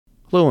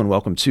Hello and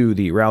welcome to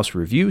the Rouse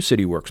Review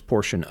City Works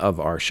portion of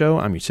our show.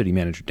 I'm your city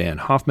manager, Dan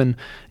Hoffman.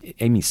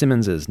 Amy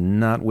Simmons is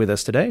not with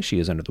us today. She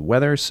is under the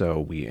weather, so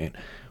we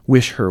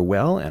wish her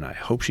well, and I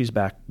hope she's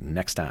back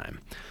next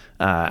time.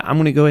 I'm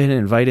going to go ahead and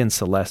invite in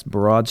Celeste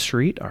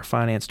Broadstreet, our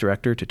finance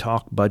director, to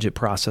talk budget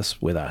process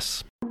with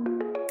us.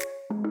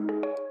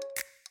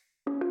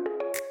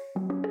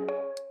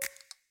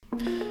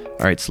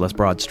 All right, Celeste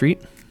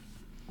Broadstreet,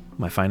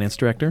 my finance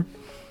director.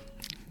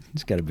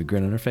 She's got a big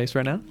grin on her face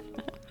right now.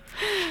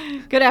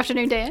 Good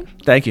afternoon, Dan.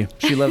 Thank you.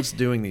 She loves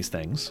doing these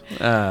things.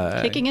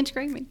 Kicking and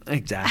screaming.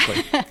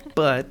 Exactly.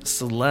 But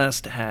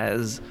Celeste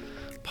has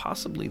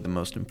possibly the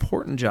most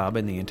important job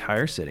in the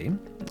entire city,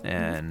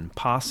 and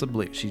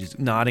possibly, she's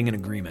nodding in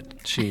agreement.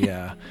 She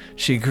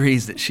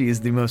agrees that she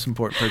is the most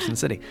important person in the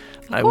city.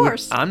 Of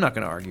course. I'm not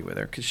going to argue with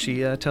her because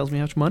she tells me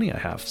how much money I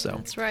have. So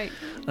that's right.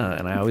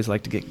 And I always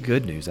like to get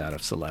good news out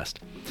of Celeste.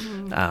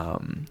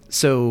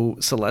 So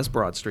Celeste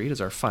Broadstreet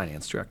is our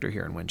finance director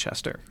here in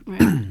Winchester.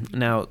 Right.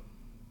 Now,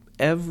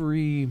 I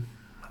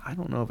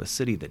don't know of a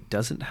city that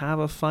doesn't have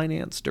a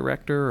finance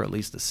director, or at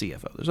least a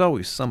CFO. There's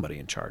always somebody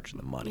in charge of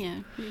the money.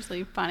 Yeah,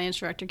 usually finance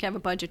director. You can have a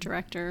budget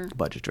director.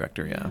 Budget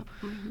director, yeah.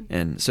 Mm-hmm.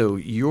 And so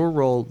your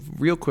role,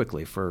 real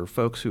quickly, for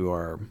folks who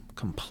are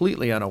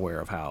completely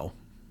unaware of how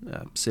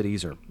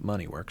cities or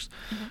money works,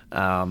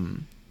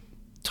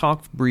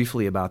 talk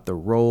briefly about the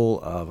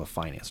role of a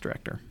finance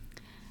director.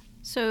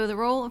 So the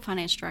role of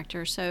finance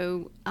director,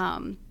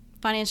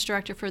 finance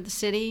director for the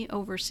city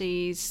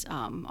oversees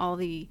all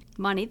the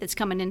money that's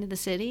coming into the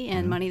city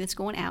and money that's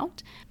going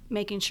out,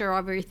 making sure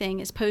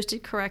everything is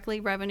posted correctly,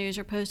 revenues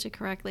are posted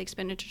correctly,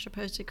 expenditures are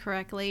posted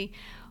correctly,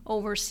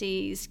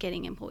 oversees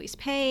getting employees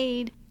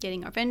paid,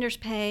 getting our vendors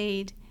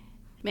paid,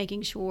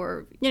 making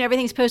sure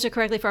everything's posted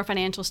correctly for our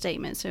financial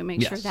statements. So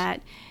make sure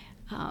that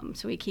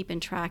so we keep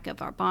in track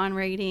of our bond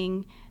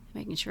rating,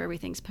 making sure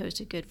everything's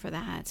posted good for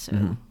that,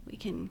 so we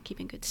can keep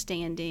in good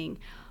standing.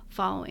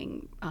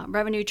 Following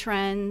revenue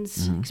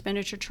trends,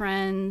 expenditure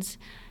trends,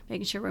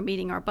 making sure we're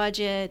meeting our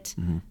budget,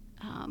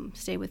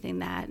 stay within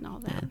that and all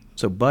that.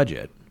 So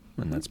budget,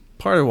 and that's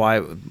part of why,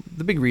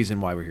 the big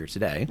reason why we're here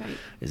today,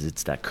 is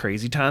it's that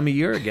crazy time of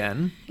year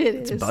again.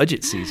 It's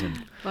budget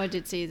season.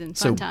 Budget season,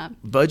 fun time.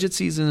 Budget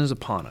season is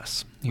upon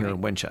us here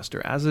in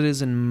Winchester, as it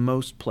is in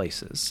most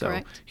places.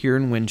 So here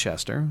in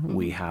Winchester,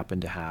 we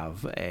happen to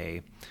have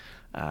a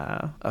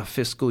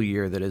fiscal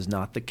year that is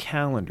not the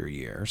calendar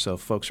year. So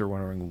if folks are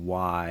wondering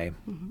why,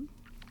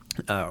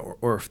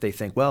 or if they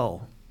think,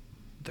 well,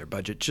 their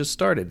budget just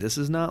started. This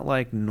is not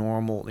like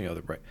normal,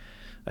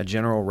 a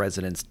general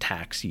residence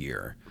tax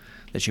year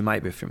that you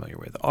might be familiar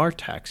with. Our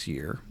tax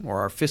year, or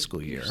our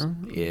fiscal year,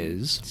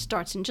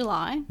 starts in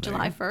July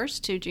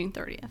 1st to June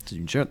 30th. To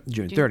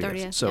June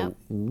 30th. So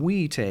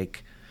we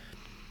take,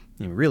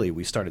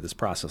 we started this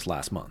process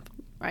last month.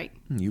 Right.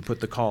 You put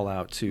the call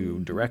out to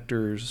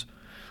directors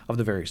of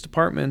the various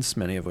departments,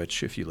 many of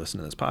which, if you listen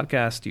to this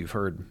podcast, you've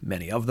heard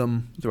many of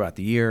them throughout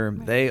the year.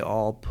 Right. They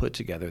all put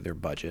together their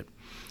budget,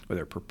 or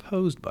their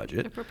proposed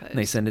budget, and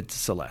they send it to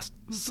Celeste.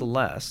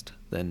 Celeste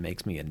then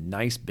makes me a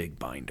nice big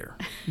binder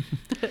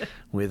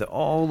with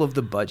all of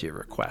the budget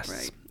requests.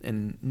 Right.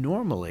 And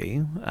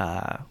normally,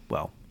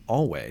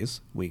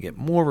 always, we get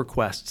more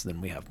requests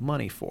than we have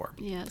money for.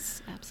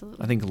 Yes,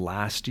 absolutely. I think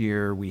last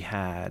year we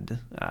had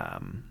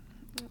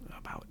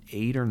about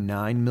 $8 or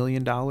 $9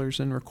 million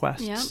in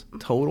requests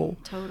total.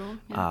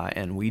 Yeah.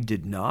 And we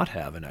did not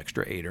have an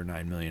extra $8 or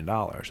 $9 million.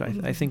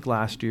 I think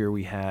last year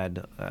we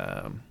had,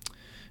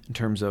 in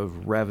terms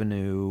of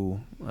revenue,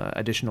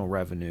 additional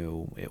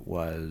revenue, it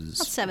was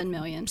about $7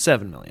 million.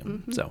 $7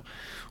 million. So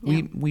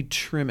we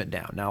trim it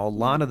down. Now, a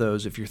lot of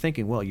those, if you're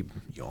thinking, well, you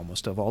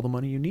almost have all the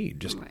money you need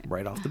just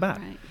right off the bat.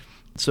 Right.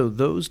 So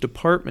those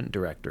department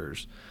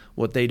directors,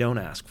 what they don't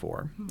ask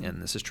for,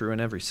 and this is true in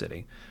every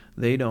city,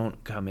 they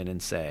don't come in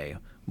and say,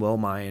 well,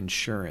 my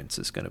insurance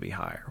is going to be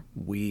higher.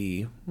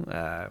 We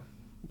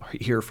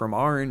hear from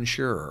our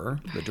insurer.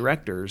 The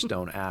directors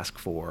don't ask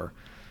for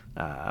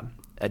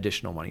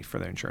additional money for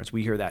their insurance.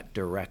 We hear that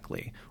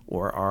directly.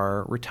 Or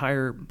our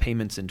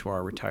payments into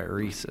our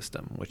retiree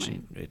system, which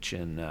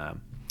in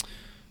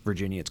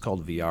Virginia it's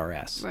called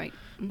VRS.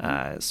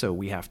 Right. So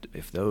we have to,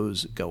 if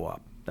those go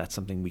up, that's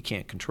something we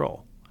can't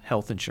control.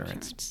 Health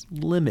insurance,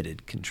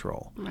 limited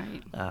control.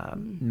 Right.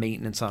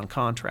 Maintenance on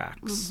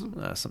contracts,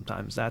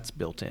 sometimes that's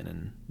built in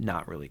and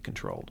not really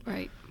controlled.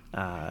 Right.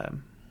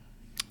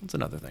 What's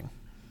another thing?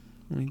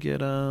 We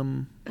get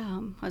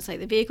I'd say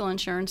the vehicle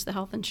insurance, the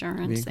health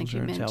insurance.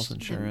 Health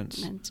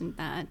insurance. Mentioned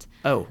that.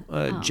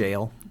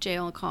 Jail.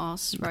 Jail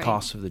costs. The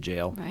costs of the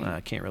jail.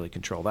 Can't really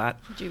control that.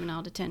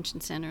 Juvenile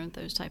detention center.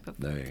 Those type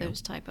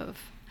of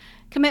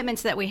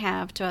commitments that we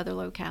have to other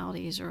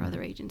localities or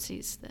other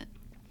agencies that.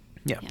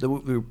 Yeah,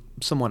 we're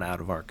somewhat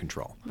out of our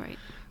control. Right.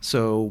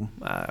 So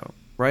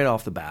right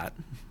off the bat,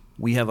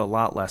 we have a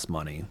lot less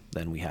money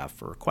than we have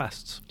for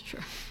requests. Sure.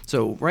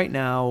 So right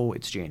now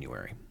it's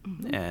January,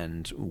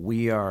 and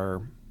we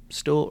are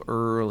still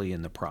early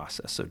in the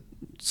process. So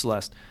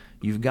Celeste,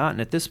 you've gotten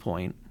at this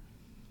point,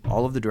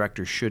 all of the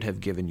directors should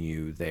have given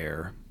you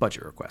their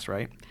budget request,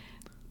 right?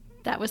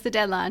 That was the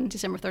deadline,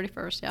 December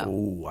 31st. Yeah.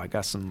 Oh, I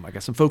got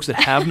some folks that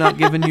have not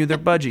given you their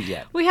budget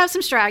yet. We have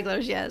some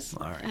stragglers, yes.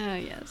 All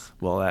right. Yes.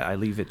 Well, I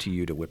leave it to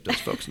you to whip those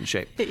folks in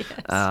shape. Yes.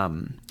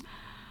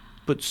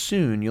 But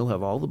soon you'll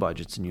have all the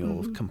budgets and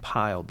you'll have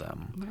compiled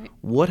them. Right.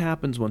 What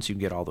happens once you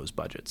get all those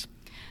budgets?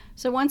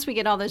 So once we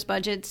get all those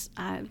budgets,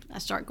 I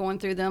start going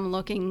through them,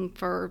 looking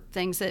for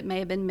things that may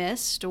have been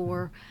missed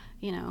or,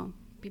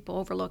 people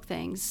overlook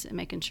things and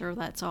making sure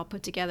that's all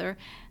put together.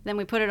 Then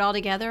we put it all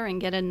together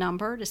and get a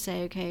number to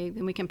say, okay,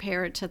 then we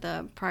compare it to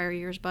the prior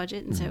year's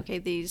budget and say, okay,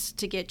 these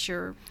to get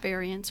your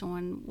variance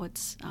on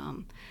what's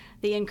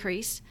the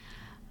increase.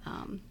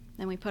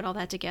 Then we put all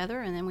that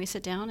together and then we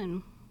sit down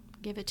and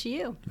give it to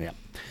you. Yeah.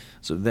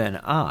 So then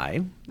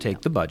I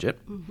take the budget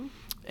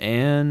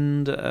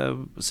and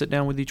sit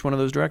down with each one of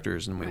those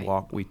directors and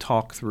we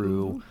talk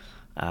through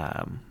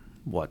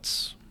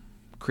what's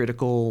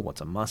critical,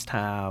 what's a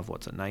must-have,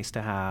 what's a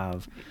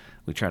nice-to-have.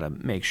 We try to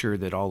make sure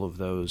that all of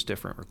those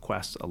different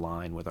requests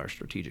align with our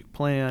strategic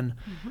plan,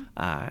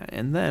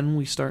 and then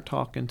we start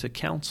talking to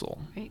council.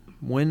 Right.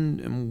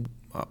 When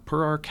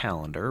per our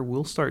calendar,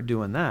 we'll start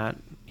doing that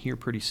here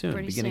pretty soon,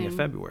 beginning of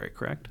February,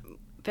 correct?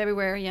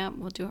 February, yeah,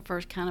 we'll do our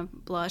first kind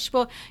of blush.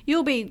 Well,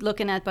 you'll be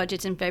looking at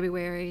budgets in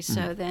February,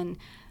 so then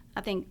I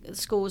think the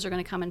schools are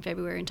going to come in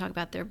February and talk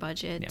about their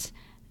budget. Yep.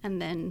 And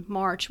then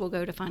March, we'll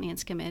go to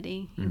Finance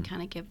Committee and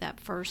kind of give that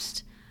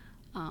first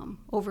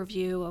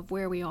overview of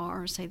where we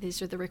are, say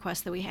these are the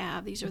requests that we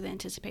have, these are the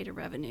anticipated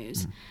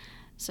revenues.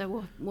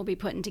 So we'll be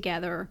putting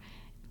together,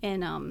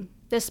 and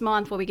this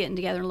month we'll be getting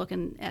together and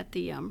looking at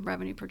the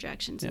revenue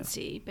projections and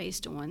see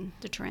based on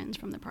the trends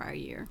from the prior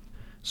year.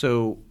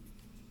 So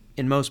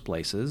in most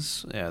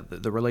places,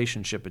 the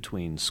relationship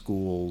between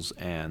schools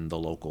and the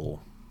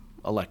local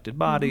elected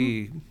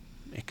body,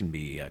 it can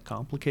be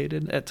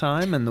complicated at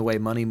time, and the way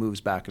money moves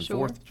back and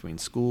forth between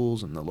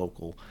schools and the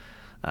local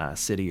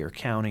city or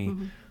county.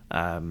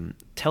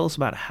 Tell us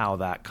about how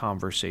that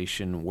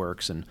conversation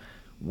works and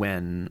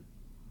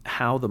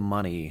how the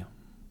money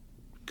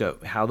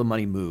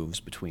moves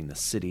between the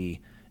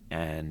city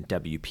and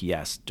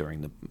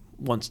WPS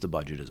once the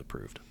budget is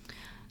approved.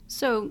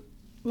 So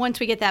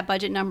once we get that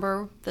budget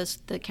number,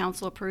 the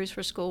council approves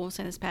for schools,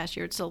 and this past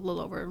year it's a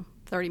little over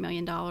 $30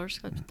 million. I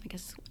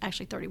guess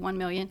actually $31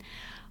 million.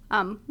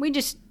 We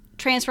just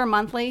transfer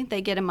monthly.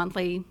 They get a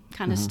monthly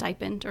kind of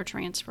stipend or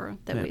transfer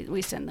that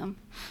we send them.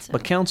 So.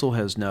 But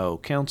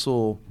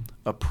council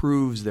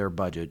approves their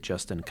budget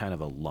just in kind of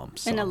a lump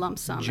sum. In a lump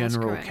sum,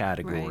 General that's correct.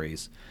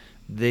 categories. Right.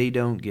 They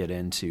don't get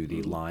into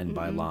the line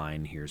by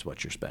line, here's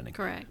what you're spending.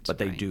 Correct. But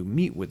they do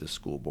meet with the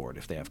school board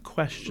if they have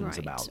questions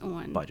about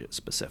budget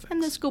specifics.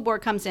 And the school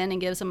board comes in and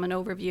gives them an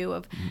overview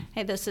of,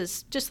 hey, this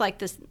is just like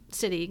the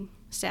city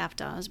staff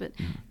does, but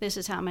this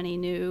is how many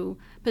new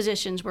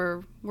positions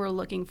we're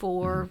looking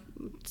for,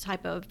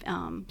 type of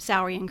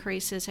salary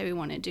increases. Hey, we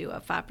want to do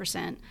a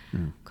 5%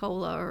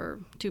 COLA or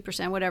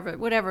 2%,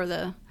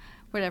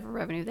 whatever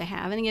revenue they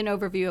have, and get an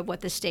overview of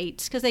what the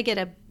states, because they get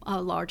a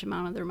large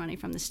amount of their money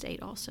from the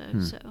state also.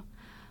 So,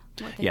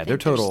 their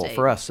total,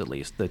 for us at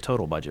least, the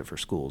total budget for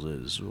schools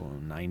is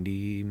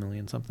 $90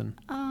 million something.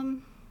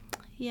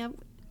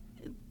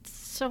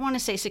 So I want to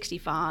say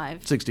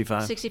 65.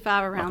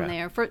 65 around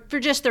there for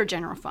just their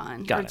general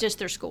fund or just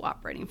their school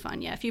operating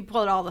fund. Yeah, if you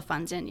put all the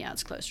funds in,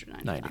 it's closer to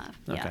 95.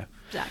 90. Okay. Yeah,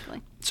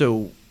 exactly.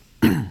 So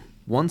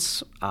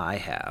once I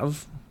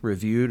have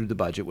reviewed the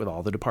budget with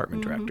all the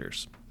department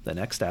directors, the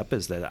next step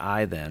is that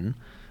I then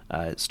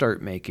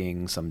start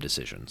making some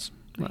decisions.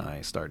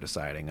 I start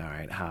deciding, all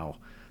right,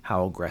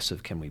 how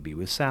aggressive can we be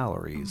with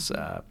salaries?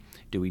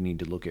 Do we need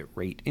to look at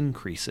rate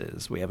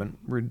increases? We haven't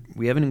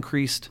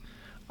increased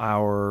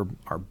our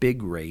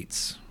big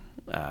rates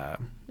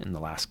in the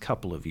last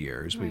couple of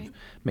years. Right. We've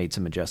made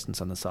some adjustments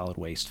on the solid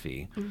waste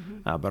fee,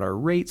 but our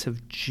rates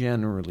have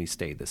generally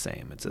stayed the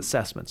same. It's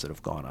assessments that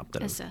have gone up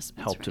that have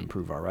helped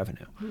improve our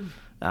revenue.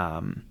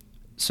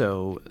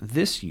 So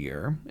this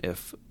year,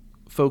 if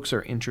folks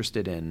are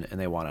interested in and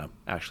they want to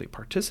actually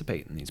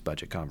participate in these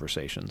budget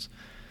conversations,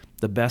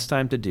 the best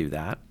time to do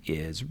that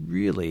is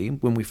really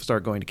when we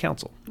start going to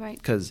council. Right.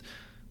 Because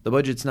the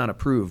budget's not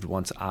approved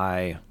once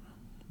I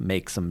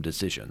make some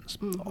decisions.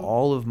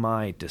 All of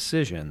my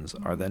decisions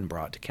are then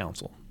brought to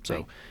council.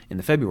 So in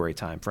the February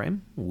timeframe,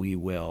 we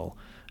will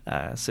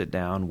sit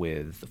down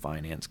with the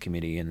Finance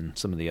Committee and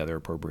some of the other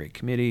appropriate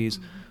committees.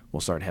 We'll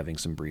start having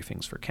some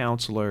briefings for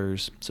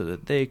counselors so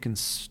that they can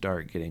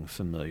start getting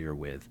familiar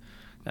with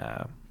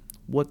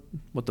what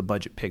the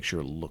budget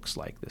picture looks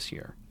like this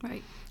year.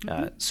 Right.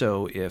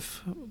 So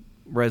if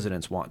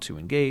residents want to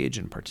engage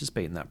and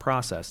participate in that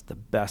process, the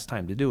best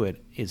time to do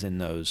it is in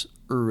those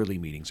early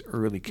meetings,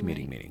 early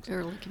committee meetings.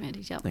 Early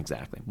committees, yep.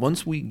 Exactly.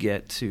 Once we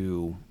get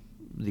to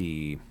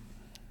the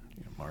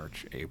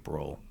March,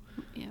 April,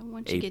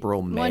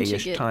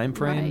 May-ish time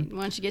frame. Right.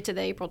 Once you get to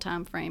the April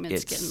time frame,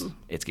 it's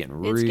getting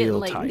real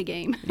late tight. In the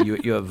game.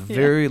 You have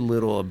very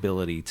little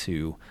ability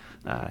to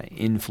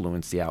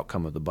influence the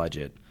outcome of the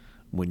budget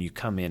when you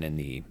come in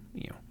the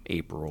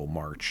April,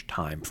 March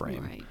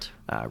timeframe. Right.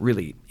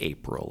 Really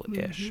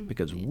April-ish,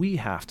 because we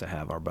have to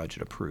have our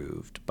budget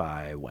approved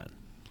by when?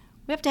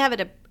 We have to have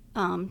it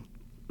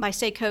by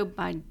state code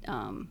by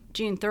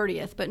June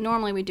 30th, but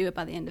normally we do it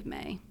by the end of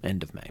May.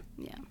 End of May.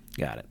 Yeah.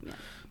 Got it. Yeah.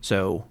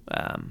 So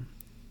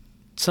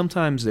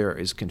sometimes there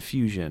is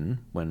confusion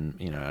when,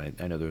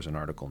 I know there was an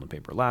article in the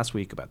paper last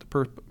week about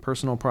the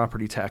personal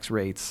property tax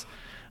rates.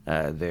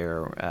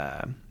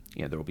 There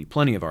will be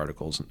plenty of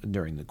articles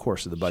during the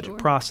course of the budget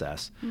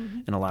process,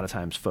 and a lot of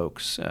times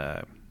folks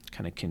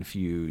kind of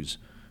confuse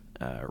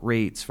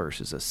rates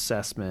versus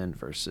assessment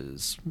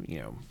versus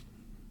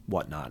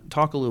whatnot.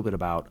 Talk a little bit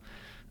about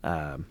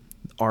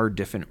our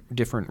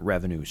different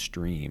revenue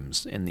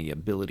streams and the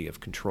ability of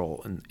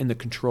control and the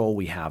control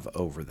we have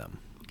over them.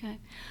 Okay.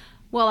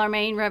 Well, our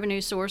main revenue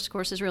source, of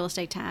course, is real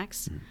estate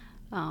tax.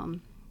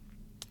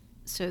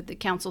 So the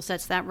council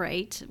sets that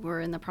rate.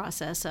 We're in the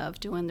process of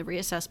doing the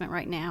reassessment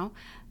right now.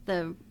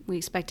 We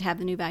expect to have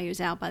the new values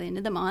out by the end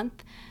of the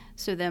month.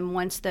 So then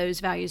once those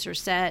values are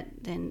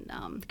set, then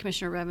the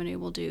Commissioner of Revenue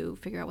will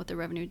figure out what the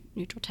revenue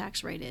neutral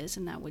tax rate is,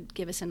 and that would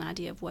give us an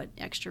idea of what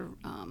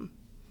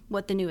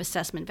the new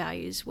assessment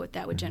values, what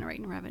that would generate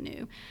in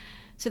revenue.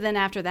 So then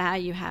after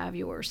that, you have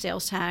your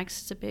sales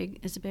tax.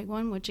 It's a big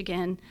one, which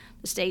again,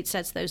 the state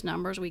sets those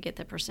numbers. We get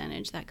the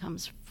percentage that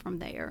comes from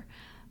there.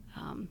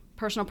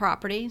 Personal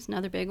property is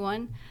another big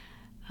one.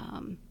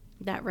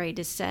 That rate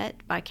is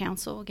set by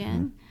council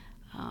again.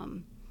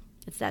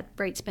 That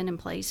rate's been in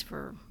place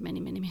for many,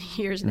 many, many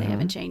years, and they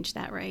haven't changed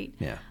that rate.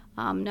 Yeah.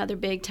 Another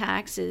big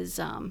tax is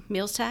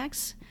meals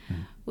tax,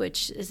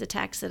 which is a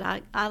tax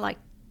that I like.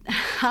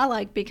 I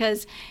like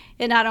because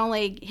it not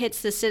only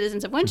hits the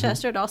citizens of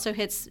Winchester, it also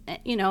hits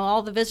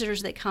all the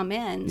visitors that come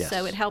in. Yes.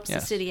 So it helps the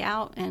city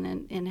out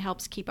and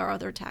helps keep our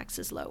other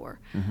taxes lower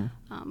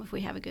if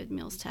we have a good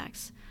meals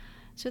tax.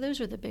 So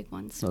those are the big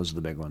ones. Those are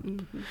the big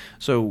ones.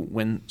 So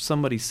when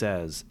somebody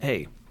says,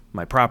 "Hey,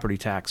 my property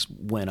tax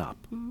went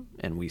up,"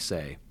 and we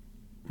say,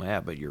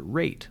 "Yeah, but your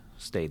rate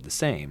stayed the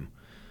same,"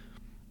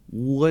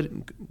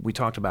 we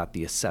talked about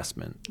the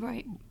assessment,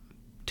 right?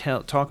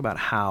 Talk about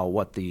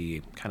what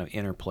the kind of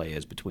interplay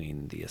is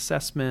between the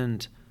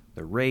assessment,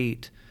 the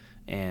rate,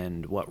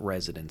 and what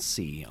residents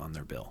see on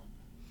their bill.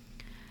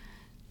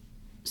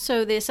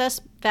 So the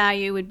assessed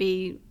value would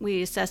be,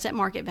 we assess at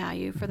market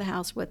value for the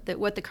house, what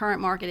the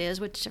current market is,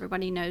 which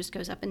everybody knows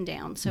goes up and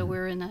down. So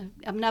we're in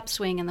an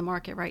upswing in the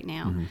market right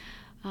now.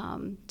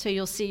 So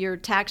you'll see your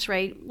tax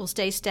rate will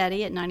stay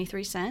steady at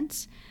 93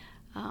 cents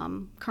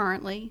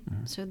currently.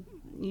 So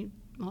you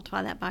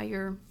multiply that by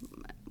your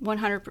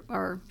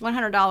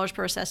 $100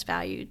 per assessed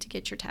value to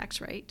get your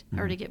tax rate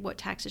or to get what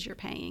taxes you're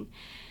paying.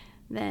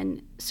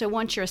 Then, so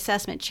once your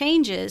assessment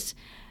changes,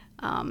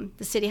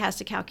 the city has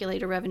to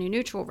calculate a revenue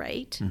neutral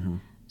rate.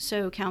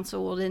 So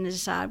council will then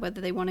decide whether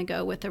they want to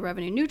go with the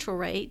revenue neutral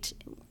rate.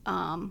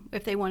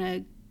 If they want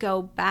to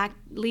go back,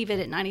 leave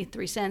it at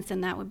 93 cents, then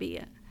that would be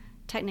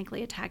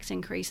technically a tax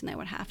increase, and they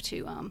would have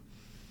to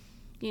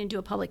do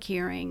a public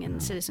hearing,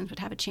 and citizens would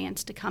have a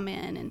chance to come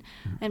in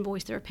and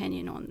voice their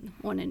opinion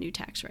on a new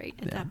tax rate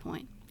at that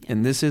point. Yeah.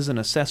 And this is an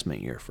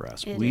assessment year for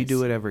us. We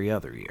do it every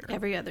other year.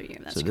 Every other year,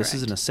 that's correct. So this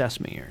is an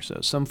assessment year.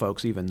 So some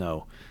folks, even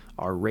though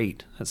our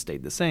rate has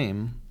stayed the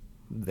same,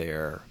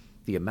 the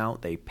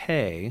amount they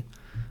pay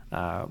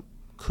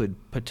could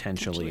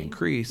potentially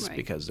increase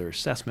because their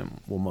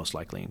assessment will most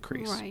likely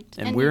increase. Right.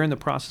 And we're in the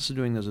process of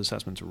doing those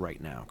assessments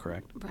right now,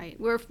 correct? Right.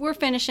 We're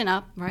finishing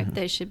up, right?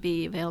 They should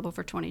be available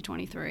for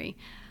 2023,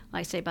 like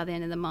I say, by the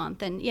end of the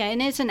month. And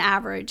and it's an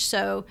average.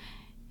 So,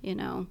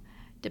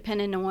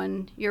 depending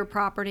on your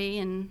property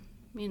and,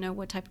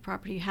 what type of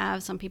property you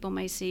have, some people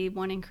may see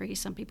one increase,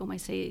 some people may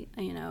see,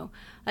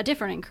 a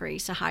different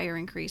increase, a higher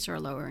increase or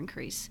a lower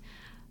increase.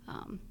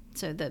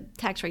 So the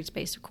tax rate's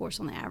based, of course,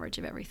 on the average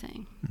of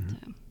everything.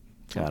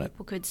 So some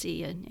people could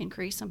see an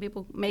increase. Some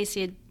people may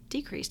see a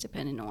decrease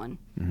depending on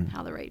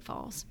how the rate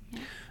falls.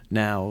 Yeah.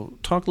 Now,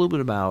 talk a little bit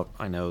about,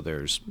 I know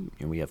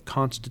we have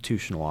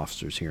constitutional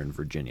officers here in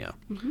Virginia.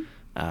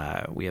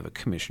 We have a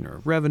commissioner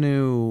of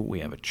revenue.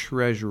 We have a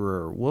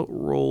treasurer. What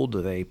role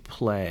do they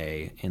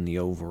play in the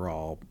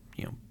overall,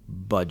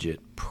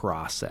 budget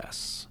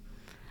process?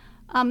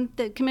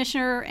 The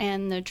commissioner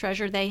and the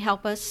treasurer, they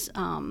help us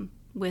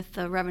with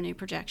the revenue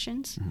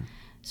projections.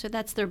 So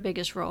that's their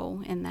biggest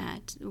role in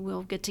that.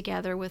 We'll get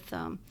together with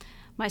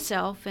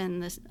myself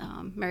and this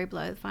Mary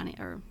Blow,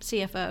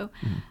 CFO,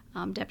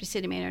 Deputy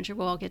City Manager.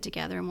 We'll all get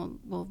together and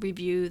we'll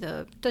review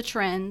the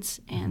trends,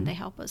 and they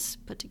help us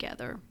put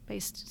together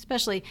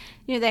especially,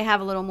 they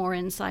have a little more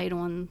insight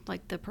on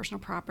like the personal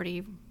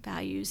property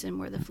values and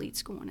where the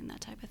fleet's going and that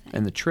type of thing.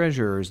 And the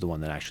treasurer is the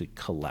one that actually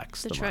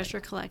collects the money. The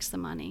treasurer collects the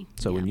money.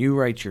 So when you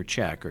write your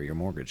check, or your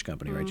mortgage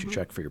company writes your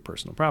check for your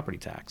personal property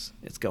tax,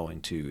 it's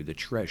going to the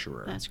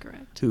treasurer. That's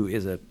correct. Who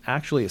is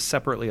actually a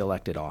separately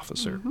elected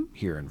officer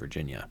here in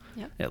Virginia,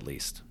 at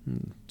least.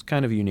 It's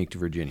kind of unique to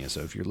Virginia.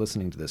 So if you're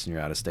listening to this and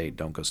you're out of state,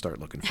 don't go start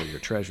looking for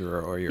your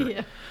treasurer or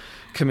your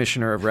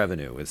commissioner of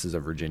revenue. This is a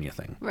Virginia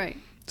thing. Right.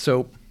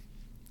 So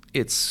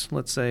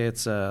let's say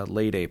it's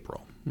late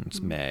April. It's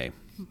May.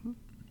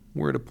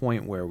 We're at a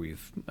point where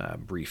we've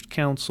briefed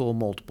council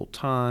multiple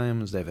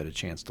times. They've had a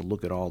chance to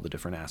look at all the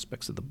different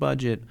aspects of the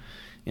budget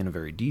in a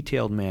very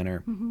detailed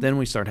manner. Then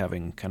we start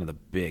having kind of the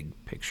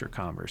big picture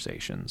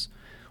conversations.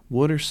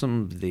 What are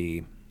some of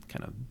the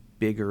kind of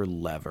bigger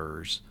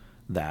levers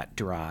that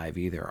drive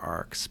either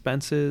our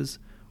expenses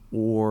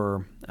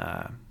or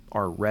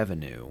our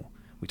revenue?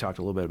 We talked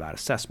a little bit about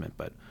assessment,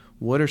 but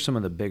what are some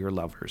of the bigger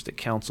levers that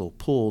council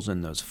pulls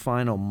in those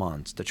final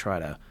months to try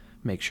to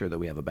make sure that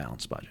we have a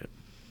balanced budget?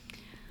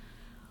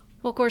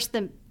 Well, of course,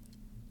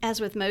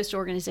 as with most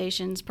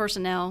organizations,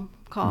 personnel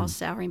costs,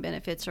 salary and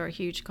benefits are a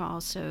huge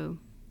cost. So,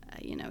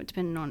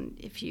 depending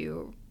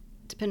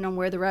on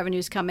where the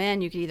revenues come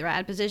in, you could either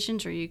add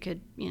positions or you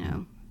could,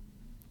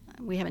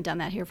 we haven't done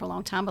that here for a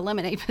long time.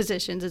 Eliminate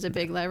positions is a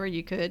big lever.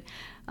 You could.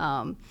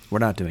 We're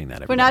not doing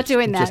that. We're not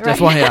doing that. Just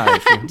right?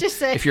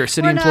 FYI, if you're a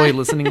city employee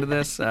listening to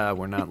this,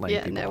 we're not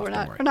letting people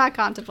off. We're not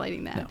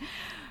contemplating that. No.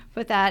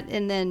 But that,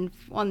 and then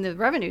on the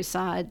revenue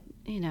side,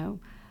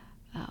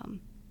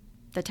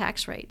 the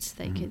tax rates.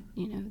 They could,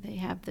 they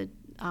have the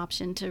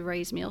option to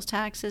raise meals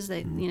taxes.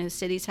 They,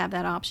 cities have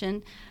that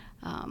option,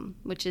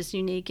 which is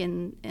unique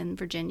in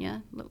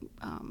Virginia.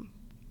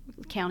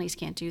 Counties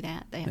can't do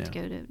that. They have to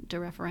go to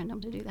referendum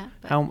to do that.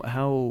 But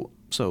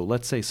So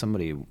let's say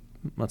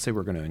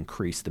we're going to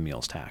increase the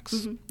meals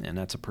tax, and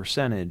that's a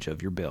percentage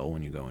of your bill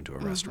when you go into a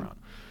restaurant.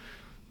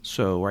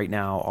 So right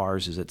now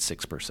ours is at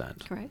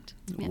 6%. Correct.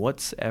 Yep.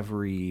 What's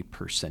every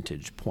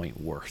percentage point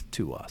worth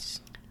to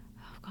us?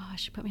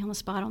 Gosh, you put me on the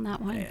spot on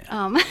that one.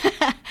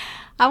 Yeah.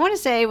 I want to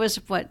say it was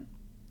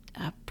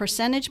a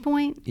percentage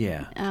point?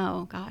 Yeah.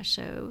 Oh, gosh.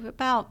 So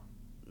about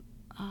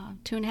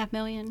 $2.5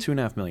 million.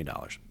 $2.5 million.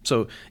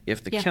 So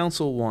if the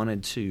council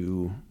wanted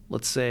to,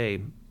 let's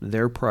say they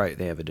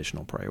have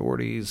additional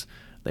priorities,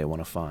 they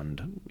want to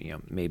fund,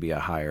 maybe a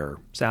higher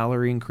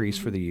salary increase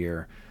for the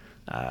year,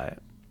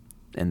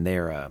 and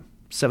they're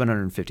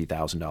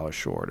 $750,000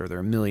 short, or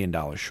they're $1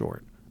 million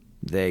short,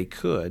 they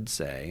could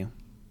say,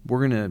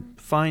 we're going to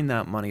find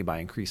that money by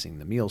increasing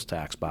the meals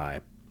tax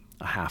by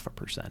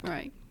 0.5%.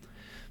 Right.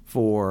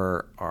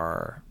 For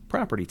our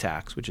property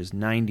tax, which is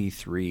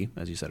 93,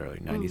 as you said earlier,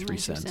 93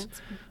 cents,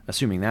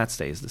 assuming that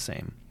stays the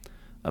same,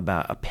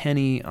 about a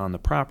penny on the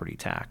property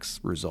tax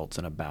results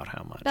in about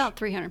how much? About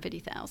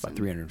 $350,000. About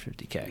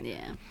 $350K.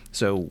 Yeah.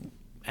 So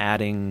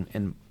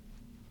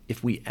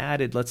if we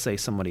added, let's say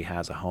somebody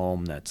has a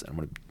home that's, I'm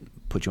going to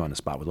put you on the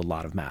spot with a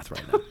lot of math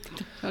right now.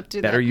 Don't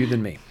do Better that. you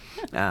than me.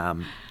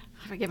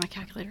 I get my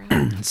calculator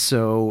out.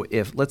 So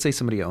if, let's say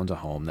somebody owns a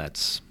home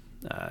that's,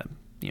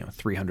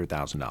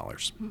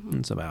 $300,000,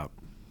 it's about,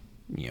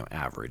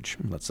 average,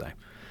 let's say,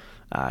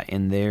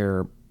 and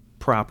their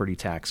property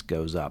tax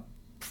goes up,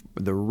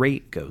 the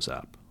rate goes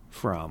up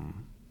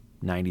from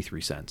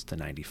 93 cents to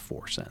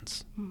 94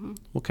 cents.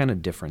 What kind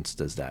of difference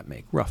does that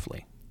make,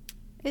 roughly?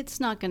 It's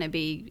not going to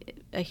be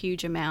a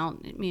huge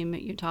amount. I mean,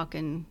 you're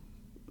talking,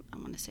 I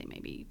want to say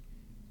maybe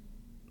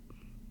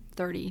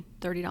 $30,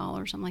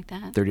 something like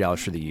that. $30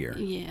 for the year.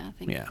 Yeah, I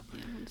think. Yeah.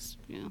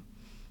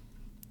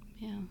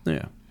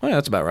 Yeah. Well,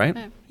 that's about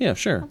right. Yeah,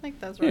 sure. I think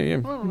that's right.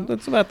 Yeah.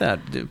 That's about that.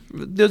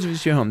 Those of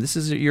us at home, this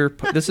is your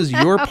part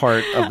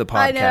of the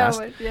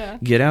podcast. I know, yeah.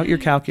 Get out your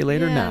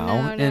calculator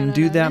now and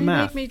do that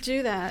math. Make me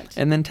do that.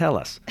 And then tell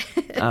us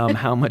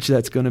how much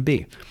that's going to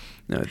be.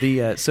 No,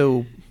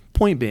 so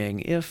point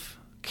being, if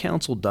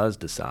council does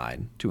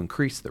decide to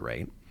increase the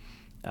rate,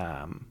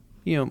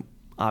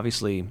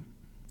 obviously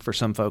for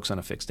some folks on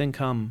a fixed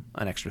income,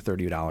 an extra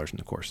 $30 in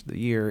the course of the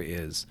year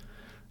is,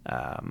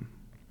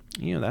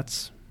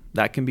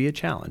 that can be a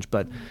challenge.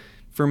 But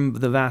for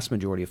the vast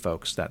majority of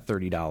folks, that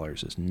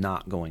 $30 is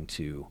not going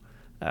to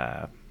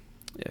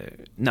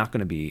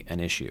be an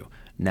issue.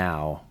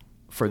 Now,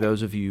 for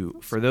those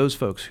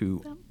folks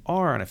who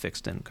are on a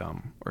fixed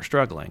income or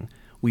struggling,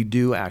 we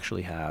do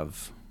actually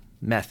have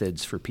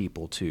methods for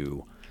people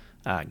to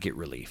get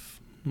relief.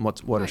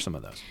 What are some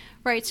of those?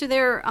 Right. So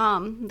there,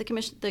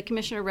 the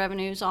Commissioner of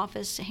Revenue's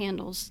office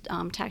handles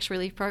tax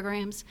relief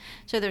programs.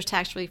 So there's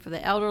tax relief for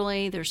the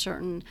elderly. There's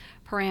certain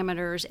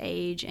parameters,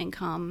 age,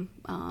 income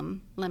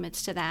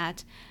limits to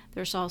that.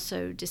 There's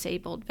also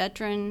disabled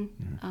veteran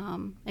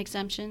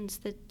exemptions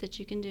that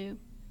you can do.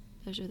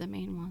 Those are the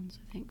main ones,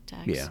 I think.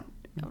 Tax,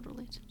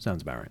 elderly.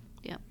 Sounds about right.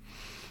 Yeah.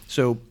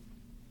 So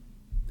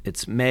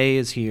it's May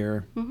is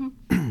here.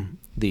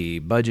 The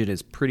budget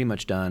is pretty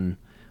much done.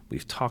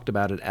 We've talked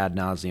about it ad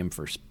nauseum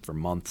for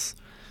months,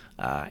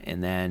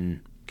 and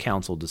then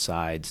council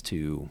decides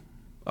to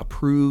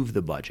approve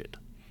the budget.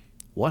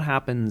 What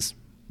happens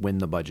when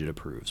the budget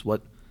approves?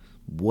 What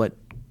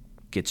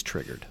gets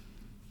triggered?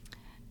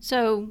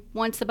 So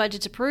once the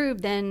budget's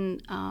approved, then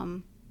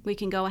we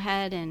can go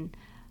ahead and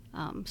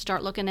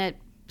start looking at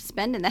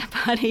spending that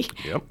money.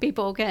 Yep.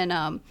 People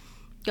can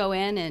go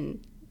in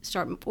and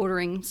start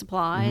ordering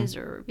supplies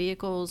or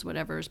vehicles,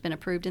 whatever's been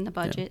approved in the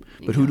budget.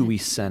 Yeah. But who do we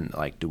send?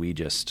 Like, do we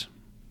just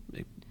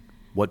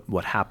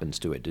what happens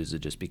to it? Does it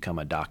just become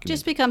a document?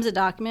 Just becomes a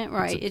document,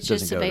 right? It's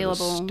just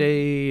available. To the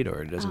state,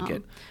 or it doesn't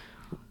get.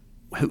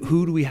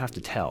 Who do we have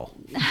to tell?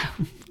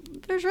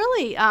 there's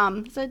really,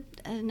 so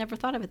I never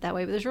thought of it that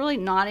way, but there's really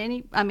not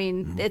any. I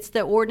mean, it's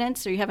the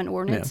ordinance, so you have an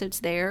ordinance,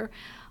 it's there.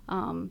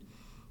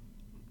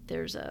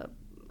 There's a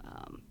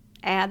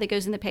ad that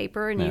goes in the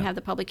paper, and you have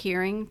the public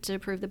hearing to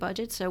approve the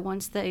budget. So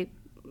once they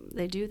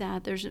do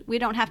that, we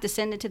don't have to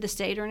send it to the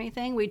state or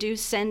anything. We do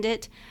send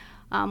it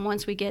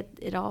once we get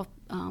it all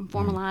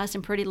formalized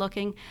and pretty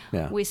looking.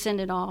 We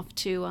send it off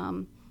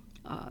to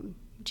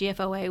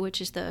GFOA,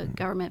 which is the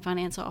Government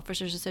Finance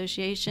Officers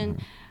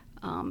Association,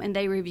 and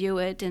they review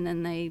it, and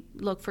then they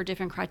look for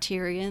different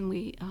criteria, and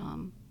we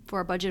for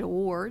our budget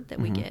award that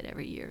we get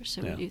every year.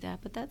 So we do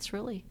that, but that's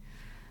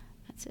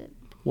it.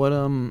 What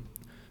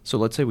So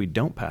let's say we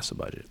don't pass a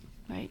budget.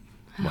 Right.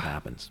 What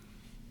happens?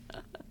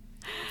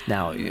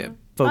 Now,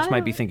 folks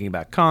might be thinking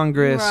about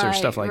Congress or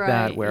stuff like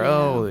that, where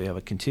they have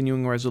a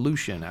continuing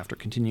resolution after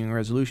continuing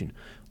resolution.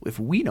 If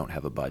we don't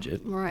have a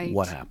budget,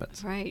 what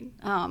happens? Right.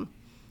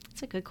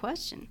 That's a good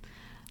question.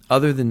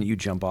 Other than you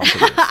jump off of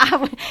this.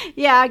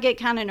 I get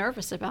kind of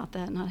nervous about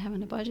that, not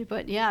having a budget.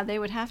 But they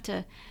would have to.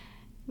 I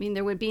mean,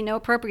 there would be no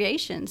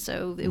appropriation,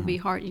 so it would be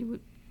hard.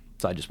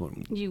 So I just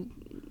want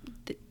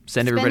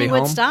send everybody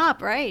home. Would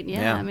stop, right?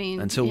 Yeah. I mean,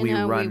 until we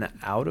run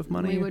out of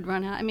money. We would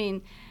run out. I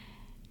mean,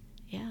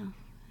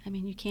 I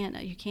mean, you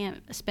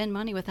can't spend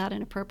money without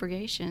an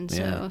appropriation.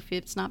 So if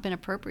it's not been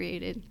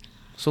appropriated.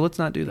 So let's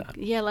not do that.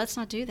 Yeah, let's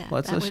not do that.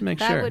 Let's make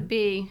sure. That would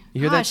be.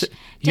 You hear that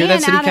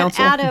city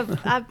council?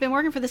 I've been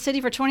working for the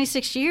city for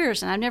 26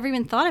 years, and I've never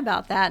even thought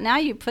about that. Now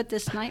you put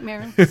this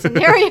nightmare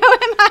scenario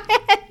in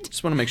my head.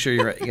 Just want to make sure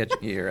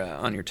you're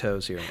on your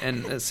toes here.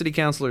 And city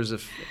councilors,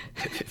 if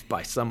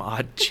by some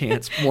odd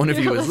chance one of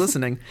you is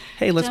listening,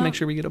 hey, let's make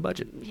sure we get a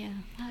budget.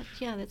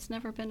 Yeah, that's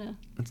never been a.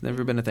 It's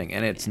never been a thing,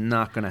 and it's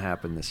not going to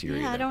happen this year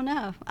either. I don't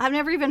know. I've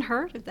never even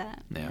heard of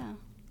that. Yeah.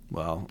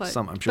 Well,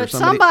 I'm sure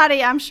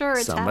somebody. I'm sure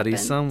it's somebody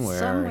happened.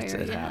 somewhere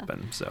it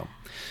happened. So,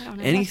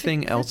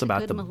 anything else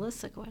about the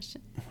Melissa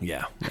question?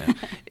 Yeah.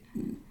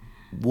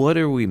 What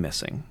are we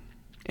missing?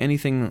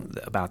 Anything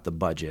about the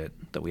budget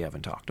that we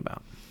haven't talked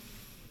about?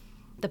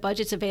 The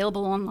budget's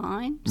available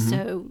online,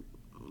 so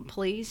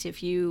please,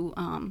 if you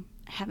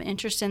have an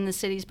interest in the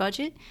city's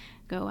budget,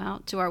 go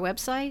out to our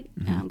website,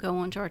 go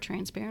onto our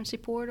transparency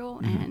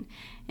portal, and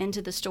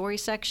into the story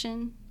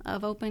section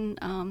of Open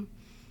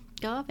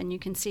Gov, and you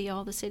can see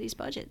all the city's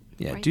budget.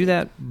 Yeah, do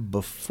that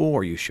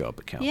before you show up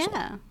at council.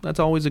 Yeah. That's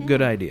always a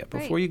good idea.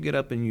 Before you get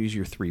up and use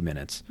your 3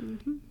 minutes,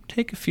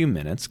 take a few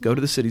minutes, go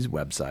to the city's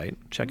website,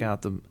 check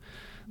out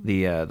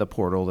the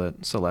portal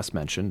that Celeste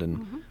mentioned,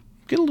 and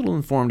get a little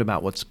informed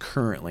about what's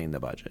currently in the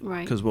budget.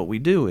 Right. Because what we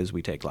do is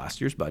we take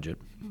last year's budget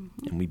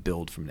and we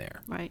build from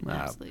there. Right,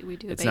 absolutely. We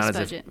do a it's base not as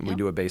budget. If we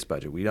do a base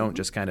budget. We don't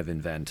just kind of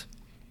invent.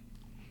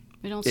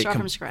 We don't start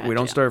from scratch. We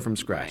don't start from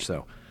scratch. Right.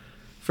 So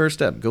first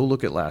step, go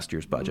look at last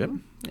year's budget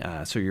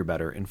so you're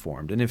better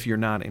informed. And if you're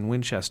not in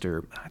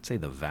Winchester, I'd say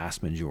the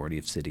vast majority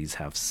of cities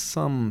have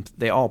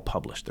they all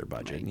publish their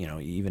budget,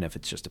 even if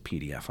it's just a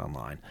PDF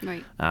online.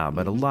 Right.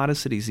 But a lot of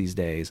cities these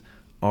days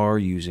are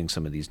using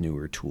some of these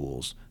newer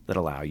tools that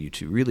allow you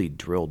to really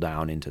drill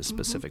down into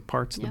specific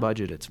parts of the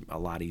budget. It's a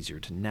lot easier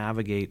to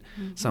navigate.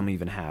 Some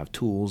even have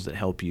tools that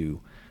help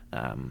you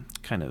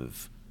kind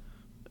of,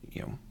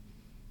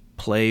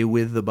 play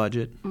with the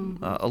budget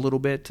a little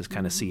bit to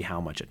kind of see how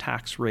much a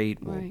tax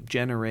rate will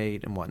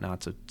generate and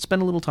whatnot. So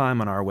spend a little time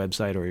on our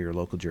website or your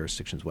local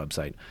jurisdiction's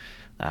website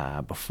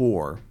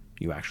before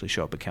you actually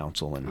show up at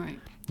council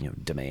and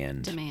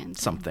demand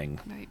something.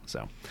 Right.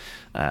 So,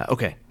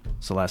 okay,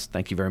 Celeste,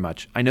 thank you very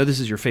much. I know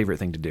this is your favorite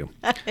thing to do.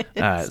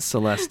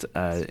 Celeste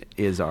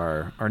is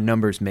our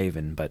numbers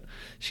maven, but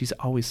she's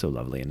always so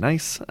lovely and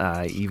nice,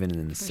 even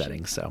in this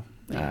setting. So,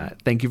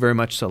 thank you very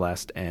much,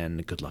 Celeste,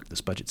 and good luck this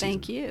budget season.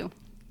 Thank you.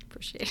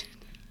 Appreciate it.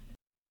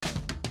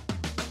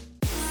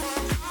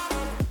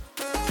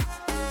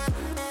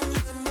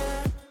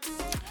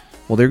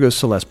 Well, there goes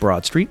Celeste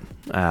Broadstreet.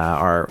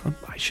 I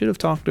should have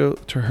talked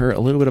to her a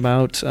little bit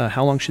about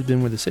how long she's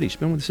been with the city. She's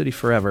been with the city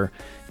forever,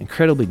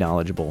 incredibly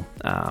knowledgeable.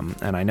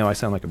 And I know I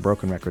sound like a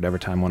broken record every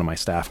time one of my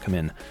staff come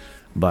in,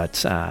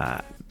 but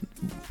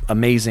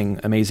amazing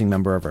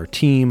member of our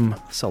team.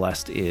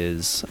 Celeste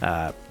is,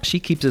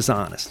 she keeps us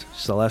honest.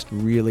 Celeste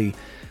really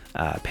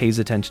pays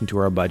attention to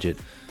our budget,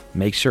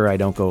 makes sure I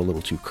don't go a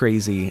little too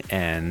crazy,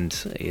 and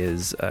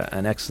is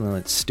an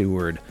excellent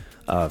steward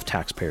of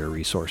taxpayer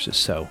resources.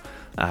 So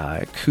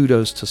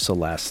kudos to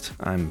Celeste.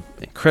 I'm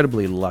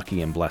incredibly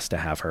lucky and blessed to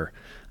have her,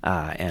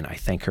 and I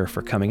thank her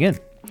for coming in.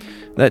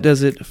 That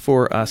does it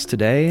for us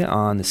today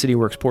on the City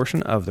Works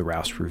portion of the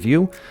Rouse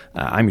Review.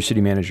 I'm your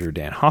city manager,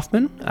 Dan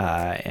Hoffman,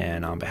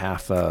 and on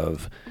behalf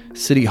of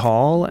City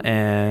Hall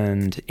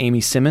and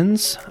Amy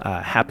Simmons,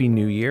 Happy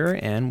New Year,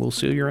 and we'll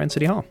see you around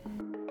City Hall.